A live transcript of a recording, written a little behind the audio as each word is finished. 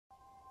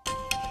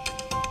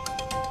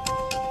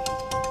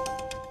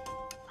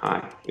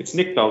Hi, it's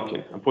Nick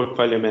Belkin, a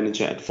portfolio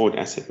manager at Foord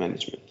Asset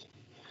Management.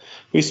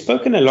 We've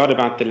spoken a lot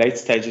about the late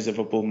stages of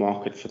a bull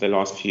market for the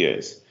last few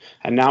years,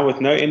 and now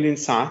with no end in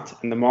sight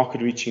and the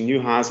market reaching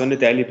new highs on a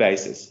daily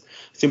basis,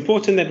 it's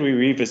important that we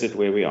revisit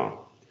where we are,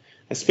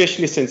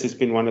 especially since it's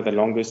been one of the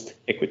longest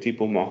equity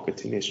bull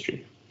markets in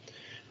history.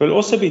 We'll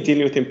also be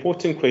dealing with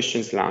important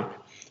questions like,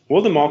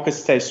 will the market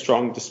stay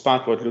strong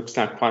despite what looks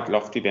like quite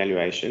lofty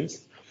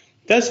valuations?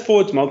 Does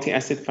Foord's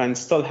multi-asset fund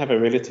still have a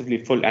relatively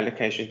full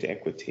allocation to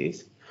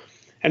equities?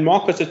 And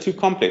markets are too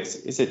complex.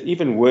 Is it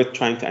even worth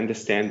trying to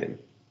understand them?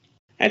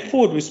 At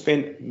Foord, we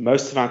spend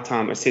most of our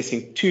time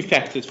assessing two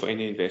factors for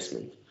any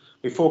investment.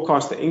 We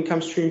forecast the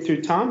income stream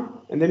through time,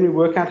 and then we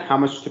work out how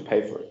much to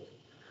pay for it.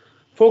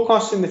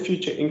 Forecasting the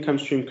future income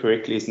stream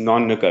correctly is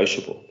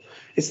non-negotiable.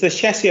 It's the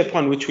chassis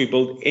upon which we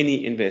build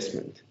any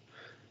investment.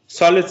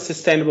 Solid,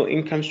 sustainable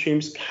income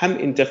streams come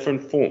in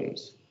different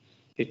forms.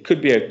 It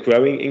could be a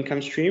growing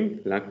income stream,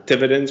 like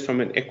dividends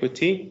from an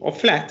equity, or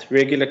flat,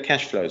 regular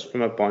cash flows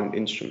from a bond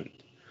instrument.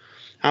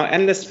 Our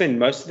analysts spend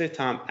most of their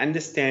time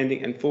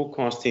understanding and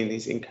forecasting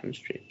these income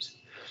streams.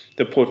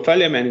 The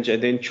portfolio manager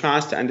then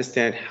tries to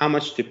understand how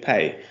much to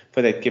pay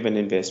for that given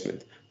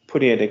investment,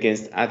 putting it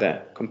against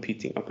other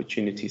competing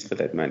opportunities for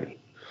that money.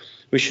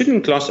 We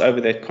shouldn't gloss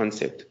over that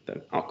concept,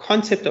 though. Our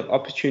concept of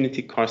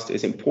opportunity cost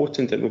is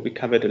important and will be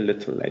covered a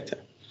little later.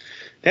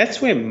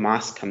 That's where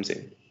MAS comes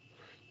in.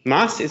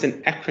 MAS is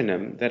an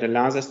acronym that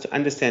allows us to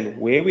understand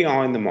where we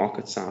are in the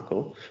market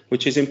cycle,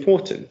 which is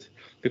important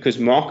because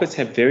markets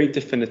have very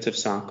definitive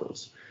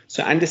cycles,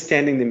 so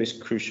understanding them is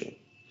crucial.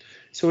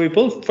 So we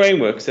build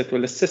frameworks that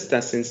will assist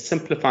us in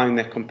simplifying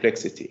that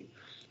complexity,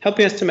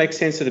 helping us to make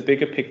sense of the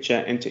bigger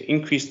picture and to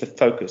increase the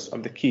focus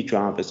of the key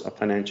drivers of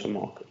financial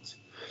markets.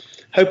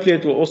 Hopefully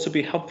it will also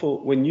be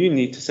helpful when you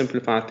need to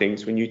simplify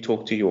things when you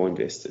talk to your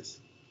investors.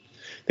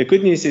 The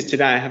good news is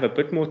today I have a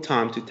bit more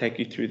time to take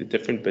you through the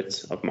different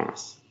bits of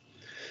MAS.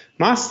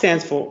 MAS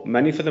stands for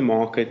Money for the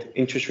Market,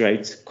 Interest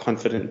Rates,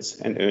 Confidence,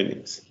 and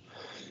Earnings.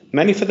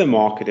 Money for the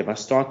market, if I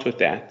start with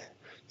that,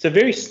 it's a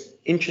very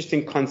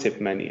interesting concept,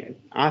 money.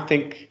 I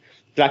think,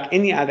 like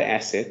any other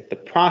asset, the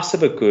price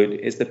of a good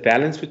is the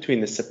balance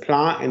between the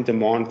supply and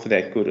demand for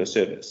that good or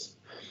service.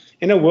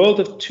 In a world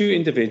of two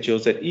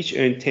individuals that each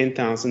earn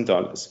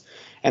 $10,000,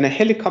 and a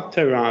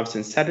helicopter arrives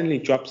and suddenly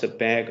drops a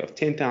bag of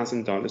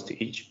 $10,000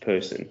 to each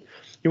person,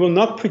 you will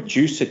not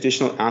produce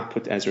additional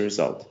output as a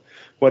result.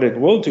 What it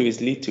will do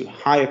is lead to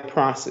higher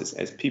prices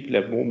as people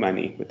have more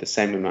money with the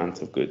same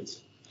amount of goods.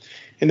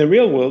 In the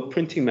real world,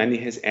 printing money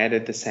has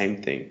added the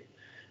same thing,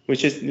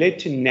 which has led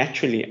to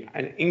naturally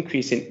an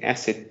increase in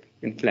asset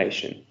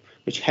inflation,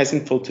 which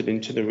hasn't filtered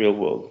into the real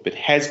world, but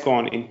has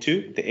gone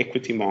into the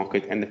equity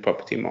market and the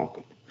property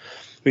market.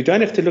 We don't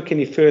have to look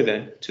any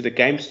further to the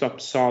GameStop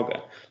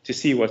saga to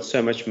see what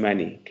so much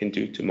money can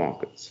do to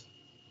markets.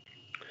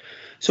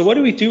 So what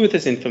do we do with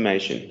this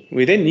information?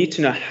 We then need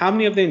to know how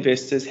many of the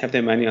investors have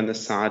their money on the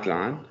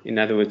sideline, in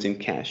other words in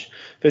cash,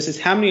 versus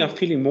how many are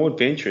feeling more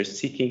adventurous,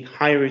 seeking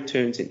higher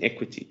returns in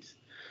equities.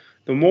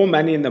 The more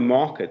money in the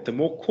market, the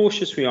more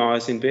cautious we are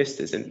as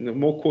investors, and the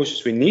more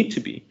cautious we need to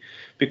be,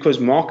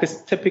 because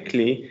markets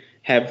typically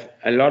have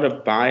a lot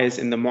of buyers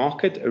in the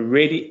market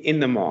already in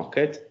the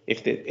market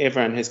if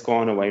everyone has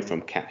gone away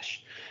from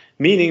cash.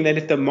 Meaning that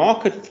if the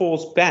market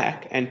falls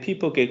back and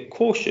people get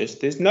cautious,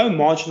 there's no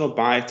marginal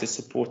buyer to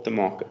support the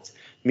markets,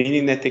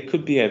 meaning that there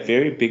could be a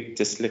very big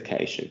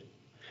dislocation.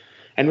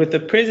 And with the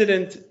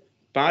President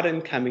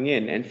Biden coming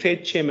in and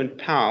Fed Chairman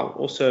Powell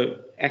also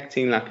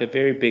acting like a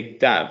very big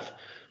dove,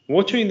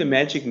 watering the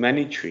magic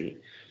money tree,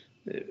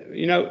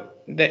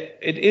 that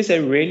it is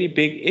a really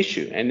big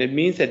issue, and it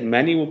means that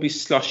money will be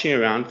sloshing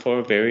around for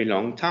a very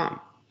long time.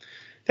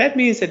 That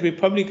means that we're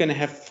probably going to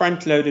have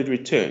front-loaded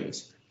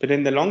returns, but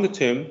in the longer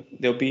term,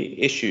 there'll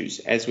be issues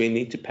as we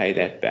need to pay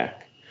that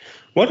back.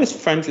 What does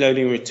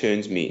front-loading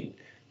returns mean?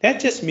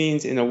 That just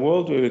means in a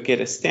world where we get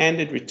a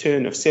standard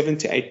return of 7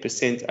 to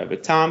 8% over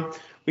time,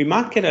 we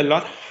might get a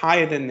lot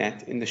higher than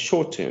that in the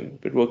short term,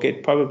 but we'll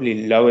get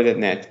probably lower than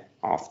that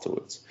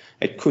afterwards.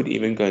 It could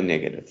even go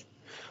negative,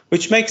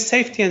 which makes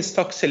safety and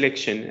stock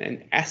selection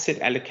and asset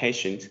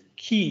allocations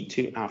key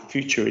to our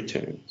future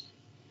returns.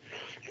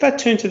 If I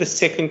turn to the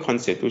second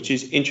concept, which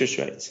is interest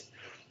rates,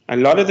 a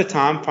lot of the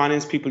time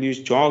finance people use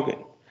jargon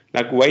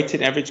like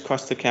weighted average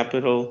cost of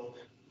capital,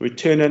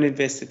 return on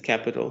invested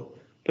capital,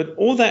 but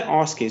all they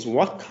ask is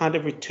what kind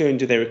of return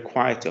do they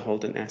require to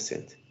hold an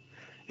asset?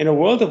 In a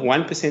world of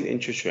 1%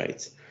 interest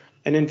rates,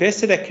 an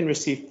investor that can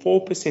receive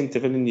 4%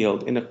 dividend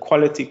yield in a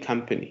quality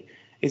company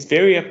is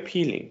very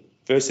appealing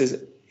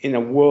versus in a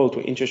world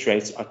where interest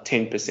rates are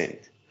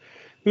 10%.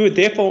 We would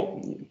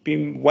therefore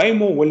be way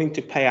more willing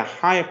to pay a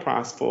higher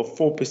price for a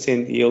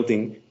 4%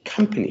 yielding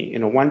company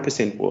in a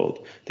 1%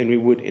 world than we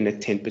would in a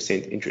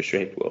 10% interest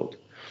rate world.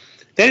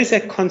 That is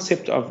that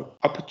concept of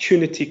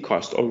opportunity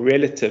cost or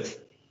relative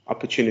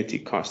opportunity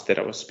cost that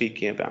I was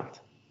speaking about.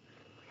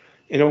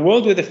 In a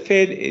world where the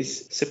Fed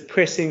is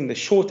suppressing the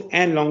short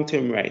and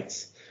long-term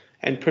rates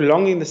and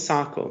prolonging the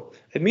cycle,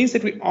 it means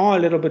that we are a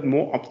little bit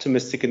more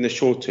optimistic in the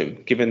short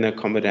term, given the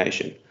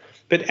accommodation.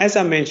 But as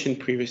I mentioned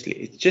previously,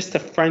 it's just a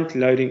front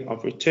loading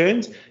of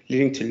returns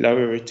leading to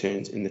lower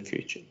returns in the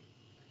future.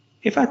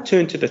 If I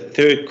turn to the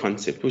third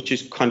concept, which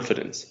is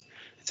confidence,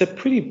 it's a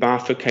pretty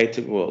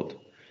bifurcated world.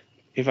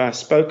 If I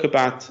spoke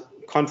about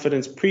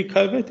confidence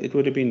pre-COVID, it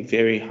would have been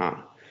very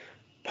high.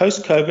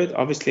 Post-COVID,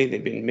 obviously, there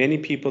have been many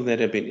people that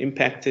have been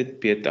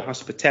impacted, be it the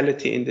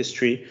hospitality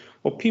industry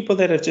or people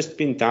that have just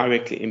been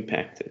directly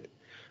impacted.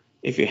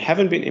 If you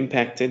haven't been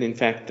impacted, in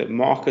fact, the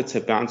markets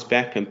have bounced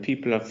back and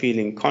people are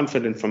feeling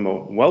confident from a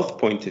wealth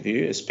point of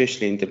view,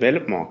 especially in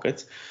developed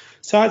markets.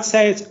 So I'd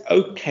say it's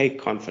okay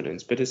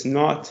confidence, but it's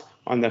not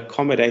on the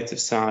accommodative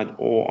side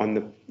or on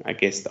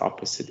the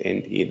opposite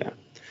end either.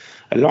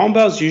 Alarm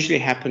bells usually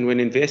happen when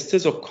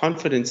investors or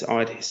confidence are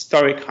at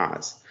historic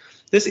highs.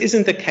 This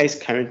isn't the case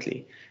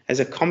currently, as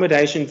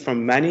accommodation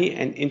from money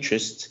and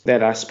interest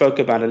that I spoke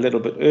about a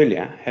little bit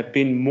earlier have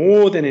been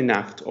more than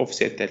enough to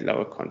offset that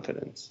lower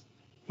confidence.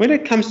 When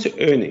it comes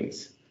to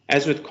earnings,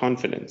 as with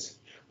confidence,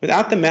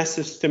 without the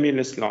massive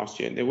stimulus last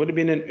year, there would have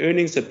been an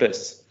earnings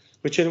abyss,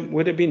 which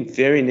would have been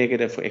very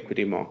negative for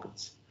equity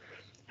markets.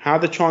 How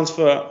the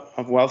transfer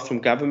of wealth from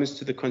governments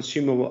to the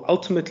consumer will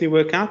ultimately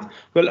work out,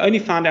 we'll only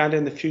find out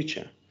in the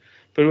future,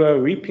 but we're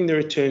reaping the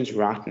returns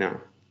right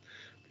now.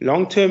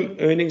 Long-term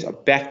earnings are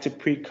back to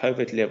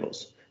pre-COVID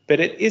levels, but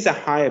it is a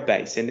higher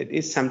base and it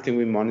is something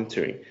we're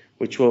monitoring,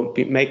 which will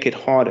make it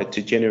harder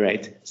to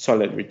generate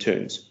solid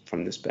returns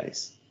from this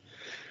base.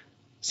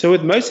 So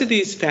with most of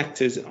these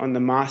factors on the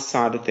MICE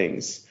side of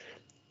things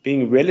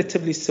being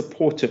relatively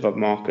supportive of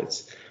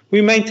markets,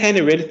 we maintain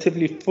a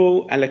relatively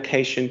full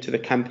allocation to the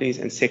companies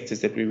and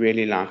sectors that we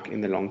really like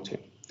in the long term.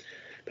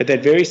 But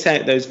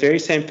those very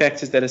same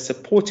factors that are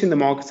supporting the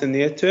markets in the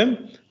near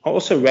term are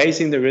also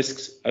raising the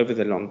risks over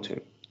the long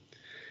term.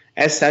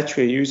 As such,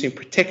 we're using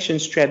protection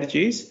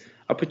strategies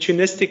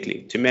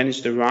opportunistically to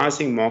manage the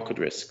rising market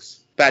risks.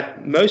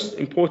 But most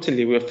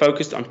importantly, we're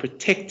focused on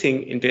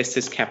protecting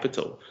investors'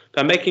 capital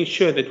by making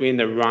sure that we're in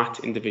the right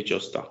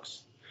individual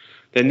stocks.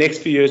 The next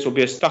few years will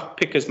be a stock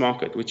pickers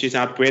market, which is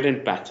our bread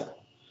and butter.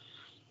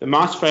 The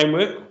MICE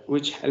framework,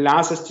 which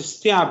allows us to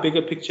steer our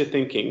bigger picture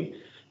thinking,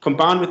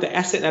 combined with the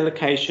asset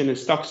allocation and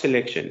stock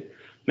selection,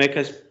 make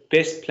us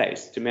best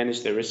placed to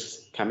manage the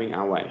risks coming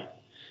our way.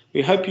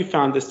 We hope you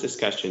found this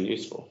discussion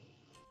useful.